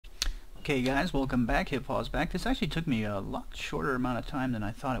Okay guys, welcome back. Hit pause back. This actually took me a lot shorter amount of time than I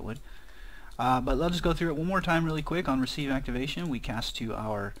thought it would. But let's just go through it one more time really quick. On receive activation, we cast to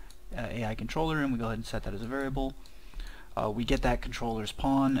our AI controller and we go ahead and set that as a variable. We get that controller's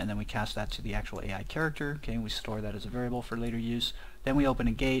pawn and then we cast that to the actual AI character. Okay, we store that as a variable for later use. Then we open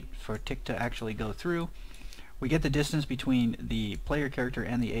a gate for a tick to actually go through. We get the distance between the player character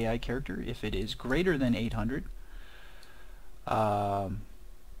and the AI character. If it is greater than 800,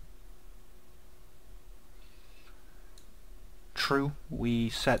 true, we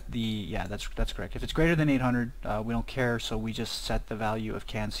set the, that's correct. If it's greater than 800, we don't care, so we just set the value of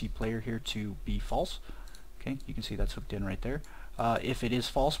can see player here to be false. Okay, you can see that's hooked in right there. If it is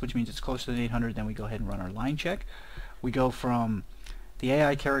false, which means it's closer than 800, then we go ahead and run our line check. We go from the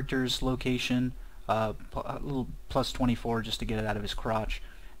AI character's location, a little plus 24 just to get it out of his crotch,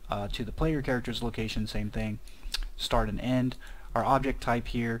 to the player character's location, same thing, start and end. Our object type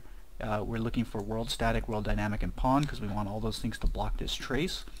here, we're looking for world static, world dynamic, and pawn because we want all those things to block this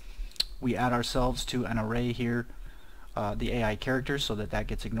trace. We add ourselves to an array here, the AI character, so that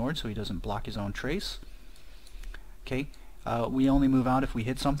gets ignored so he doesn't block his own trace. Okay, we only move out if we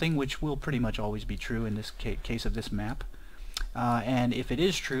hit something, which will pretty much always be true in this case of this map. And if it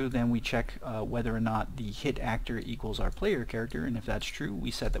is true, then we check whether or not the hit actor equals our player character, and if that's true,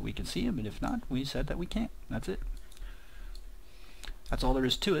 we set that we can see him, and if not, we set that we can't. That's it. That's all there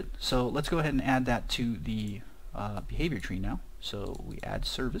is to it. So let's go ahead and add that to the behavior tree now. So we add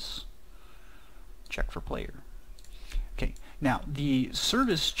service, check for player. Okay, now the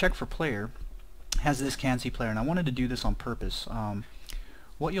service check for player has this can see player, and I wanted to do this on purpose.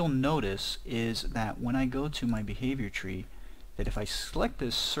 What you'll notice is that when I go to my behavior tree, that if I select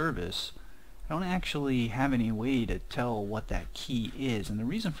this service, I don't actually have any way to tell what that key is, and the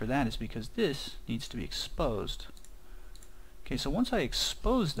reason for that is because this needs to be exposed. Okay, so once I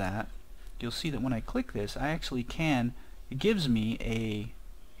expose that, you'll see that when I click this, I actually can, it gives me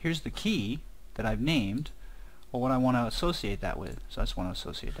here's the key that I've named, or what I want to associate that with. So I just want to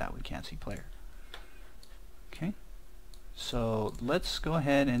associate that with can see player. Okay, so let's go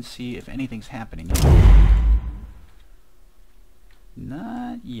ahead and see if anything's happening.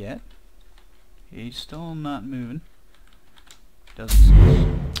 Not yet. He's still not moving.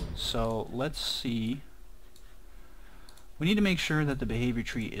 Doesn't. So let's see. We need to make sure that the behavior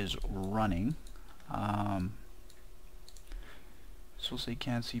tree is running. So we'll say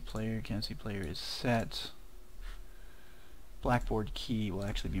can see player is set. Blackboard key will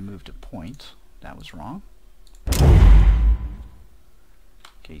actually be moved to point. That was wrong.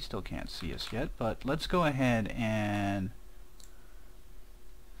 Okay, he still can't see us yet, but let's go ahead and,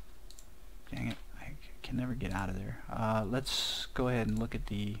 dang it, I can never get out of there. Let's go ahead and look at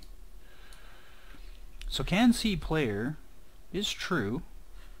the, so can see player is true,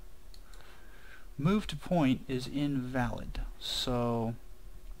 move to point is invalid. So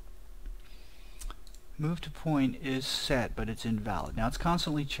move to point is set, but it's invalid. Now it's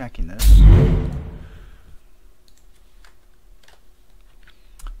constantly checking this.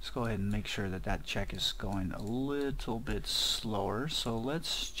 Let's go ahead and make sure that that check is going a little bit slower. So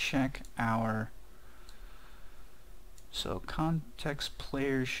let's check our, so context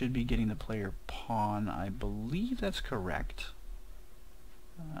player should be getting the player pawn. I believe that's correct.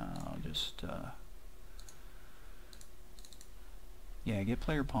 I'll just yeah, get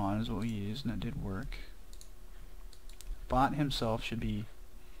player pawn is what we used, and that did work. Bot himself should be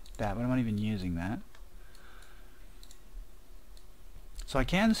that, but I'm not even using that. So I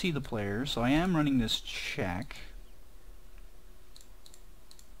can see the player, so I am running this check.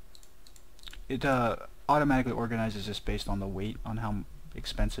 It automatically organizes this based on the weight, on how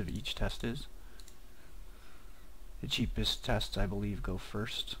expensive each test is. The cheapest tests, I believe, go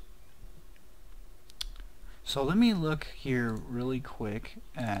first. So let me look here really quick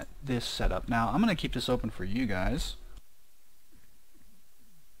at this setup. Now I'm going to keep this open for you guys.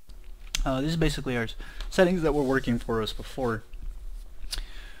 This is basically our settings that were working for us before.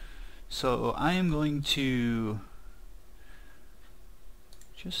 So I am going to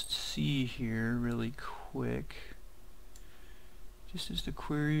just see here really quick. Distance to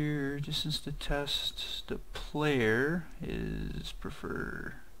query, distance to test, the player is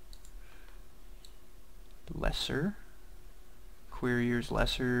prefer lesser. Querier's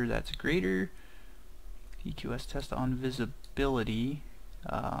lesser, that's greater. EQS test on visibility.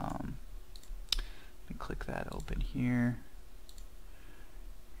 Let me click that open here.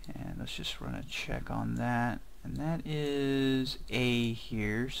 And let's just run a check on that. And that is A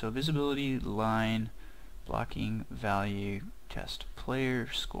here. So visibility, line, blocking, value, test player,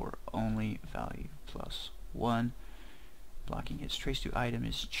 score only, value +1. blocking hits. Trace to item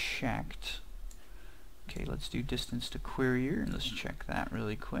is checked. Okay, let's do distance to querier, and let's check that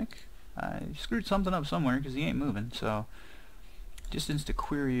really quick. I screwed something up somewhere because he ain't moving, so distance to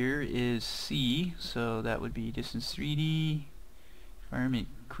querier is C, so that would be distance 3D. Environment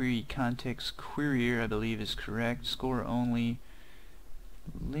query context querier, I believe, is correct. Score only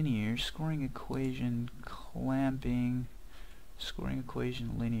linear. Scoring equation clamping. Scoring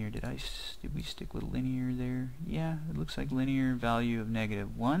equation linear. Did we stick with linear there? Yeah, it looks like linear value of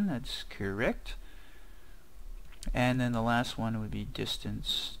 -1. That's correct. And then the last one would be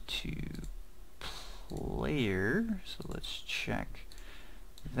distance to player. So let's check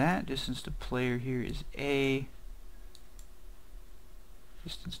that. Distance to player here is A.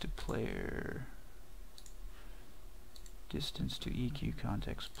 Distance to player. Distance to EQ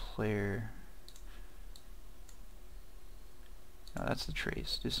context player. No, that's the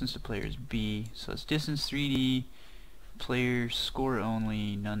trace. Distance to player is B. So it's distance 3D, player, score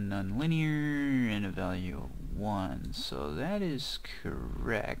only, none linear, and a value of 1. So that is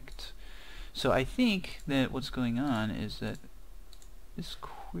correct. So I think that what's going on is that this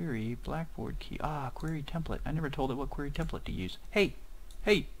query, Blackboard key, query template. I never told it what query template to use. Hey,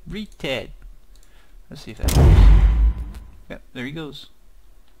 retard. Let's see if that works. Yep, there he goes.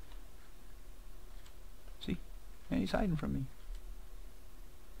 See? And he's hiding from me.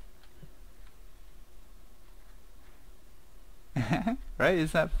 Right?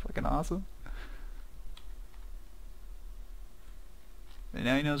 Isn't that fucking awesome? And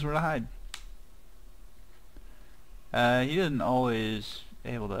now he knows where to hide. He doesn't always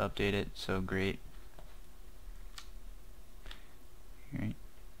able to update it, so great. Right.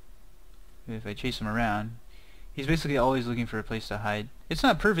 If I chase him around, he's basically always looking for a place to hide. It's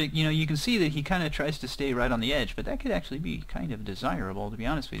not perfect, you know, you can see that he kind of tries to stay right on the edge, but that could actually be kind of desirable, to be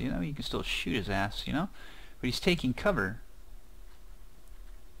honest with you. You can still shoot his ass, you know? But he's taking cover.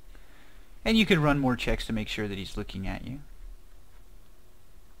 And you could run more checks to make sure that he's looking at you.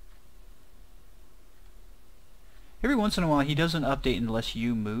 Every once in a while he doesn't update unless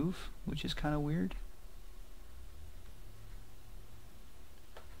you move, which is kind of weird.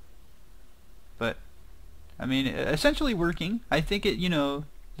 But I mean, essentially working. I think it, you know,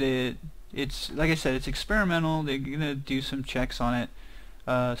 it's like I said, it's experimental. They're gonna do some checks on it.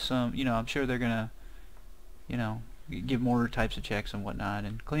 You know, I'm sure they're gonna, you know, give more types of checks and whatnot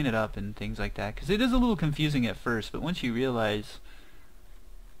and clean it up and things like that, because it is a little confusing at first, but once you realize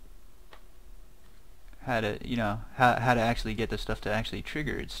how to, you know, how to actually get the stuff to actually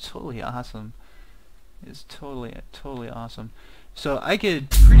trigger, it's totally awesome. It's totally awesome. So I could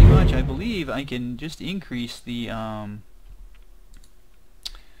pretty much, I believe I can just increase the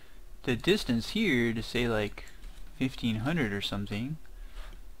distance here to say like 1500 or something,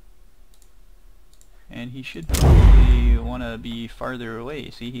 and he should probably want to be farther away.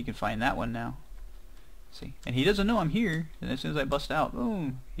 See, he can find that one now. See, and he doesn't know I'm here, and as soon as I bust out,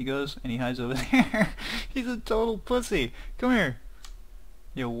 boom, he goes and he hides over there. He's a total pussy. Come here,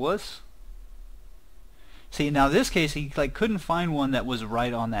 you wuss. See, now this case he like couldn't find one that was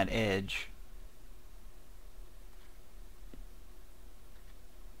right on that edge.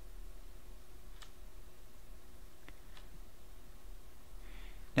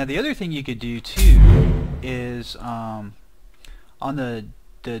 Now the other thing you could do too is on the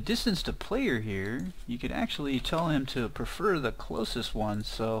distance to player here, you could actually tell him to prefer the closest one,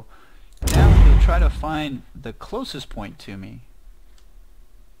 so now he'll try to find the closest point to me.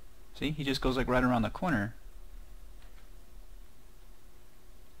 See, he just goes like right around the corner.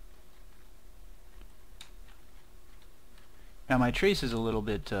 Now my trace is a little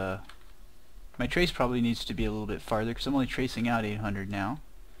bit, my trace probably needs to be a little bit farther because I'm only tracing out 800 now.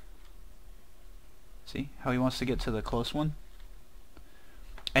 See how he wants to get to the close one?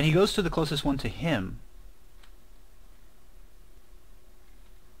 And he goes to the closest one to him.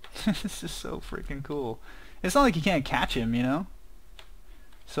 This is so freaking cool. It's not like you can't catch him, you know?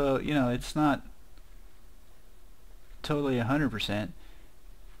 So, you know, it's not totally 100%.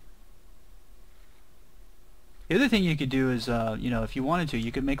 The other thing you could do is, you know, if you wanted to,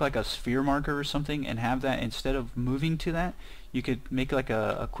 you could make like a sphere marker or something and have that, instead of moving to that, you could make like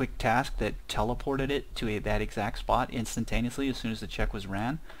a quick task that teleported it to that exact spot instantaneously as soon as the check was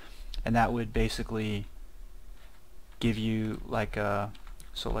ran. And that would basically give you like a,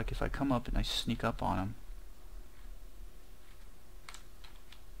 so like if I come up and I sneak up on him,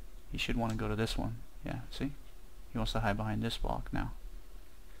 he should want to go to this one. Yeah, see? He wants to hide behind this block now.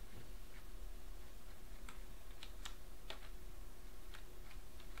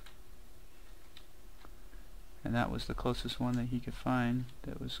 And that was the closest one that he could find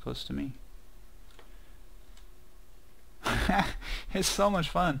that was close to me. It's so much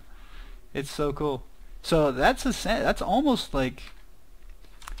fun. It's so cool. So that's almost like,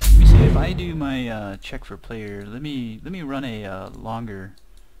 let me see, if I do my check for player, let me run a longer.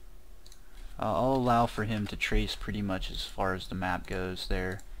 I'll allow for him to trace pretty much as far as the map goes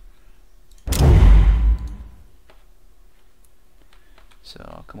there. So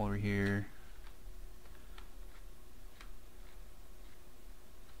I'll come over here.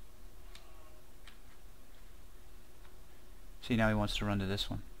 See, now he wants to run to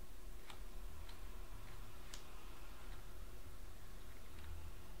this one.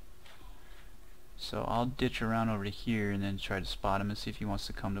 So I'll ditch around over to here and then try to spot him and see if he wants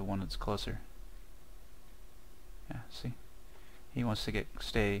to come to one that's closer. Yeah, see? He wants to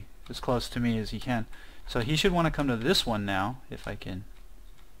stay as close to me as he can. So he should want to come to this one now, if I can.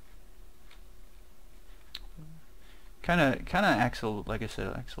 Kinda acts, like I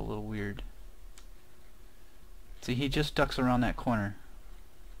said, acts a little weird. See, he just ducks around that corner.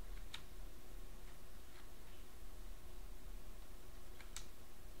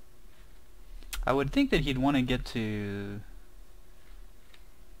 I would think that he'd want to get to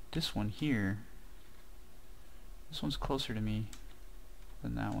this one here. This one's closer to me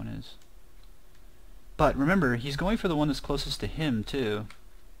than that one is. But remember, he's going for the one that's closest to him too.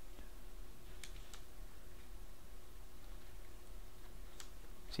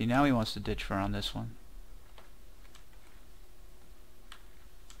 See, now he wants to ditch around this one.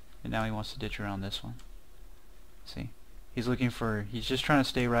 And now he wants to ditch around this one. See? He's just trying to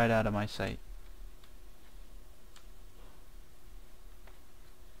stay right out of my sight.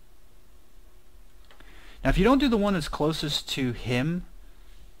 Now if you don't do the one that's closest to him,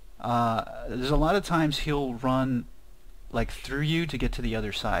 there's a lot of times he'll run like through you to get to the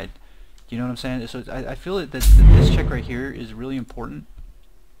other side. You know what I'm saying? So I feel that this check right here is really important.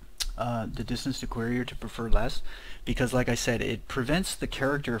 The distance to query or to prefer less, because like I said, it prevents the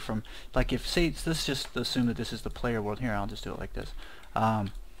character from, like, if, say, let's just assume that this is the player world. Here, I'll just do it like this.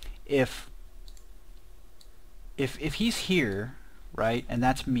 If he's here, right, and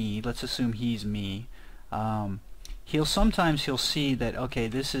that's me, let's assume he's me, sometimes he'll see that, okay,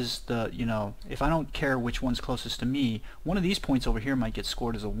 this is the, you know, if I don't care which one's closest to me, one of these points over here might get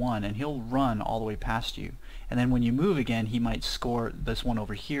scored as a 1, and he'll run all the way past you. And then when you move again, he might score this one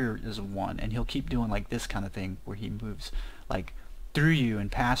over here as a 1, and he'll keep doing like this kind of thing where he moves like through you and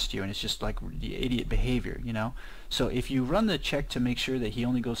past you, and it's just like the idiot behavior, you know. So if you run the check to make sure that he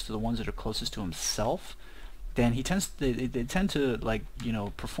only goes to the ones that are closest to himself, then they tend to, like, you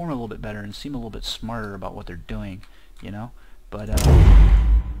know, perform a little bit better and seem a little bit smarter about what they're doing, you know. But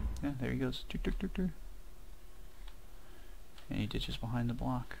yeah, there he goes. And he ditches behind the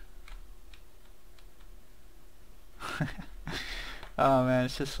block. Oh man,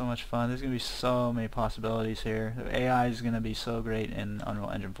 it's just so much fun. There's gonna be so many possibilities here. The AI is gonna be so great in Unreal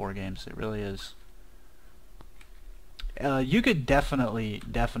Engine 4 games. It really is. You could definitely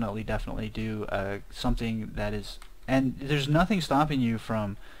do something that is, and there's nothing stopping you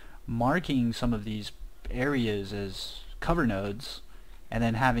from marking some of these areas as cover nodes, and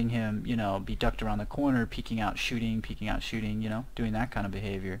then having him, you know, be ducked around the corner, peeking out, shooting, you know, doing that kind of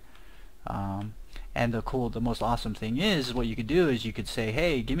behavior. And the most awesome thing is, what you could do is you could say,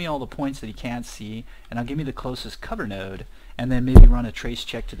 hey, give me all the points that he can't see, and I'll give me the closest cover node, and then maybe run a trace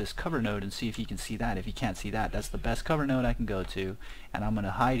check to this cover node and see if he can see that. If he can't see that, that's the best cover node I can go to, and I'm going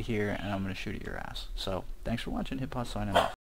to hide here, and I'm going to shoot at your ass. So, thanks for watching. Hit pause, sign out.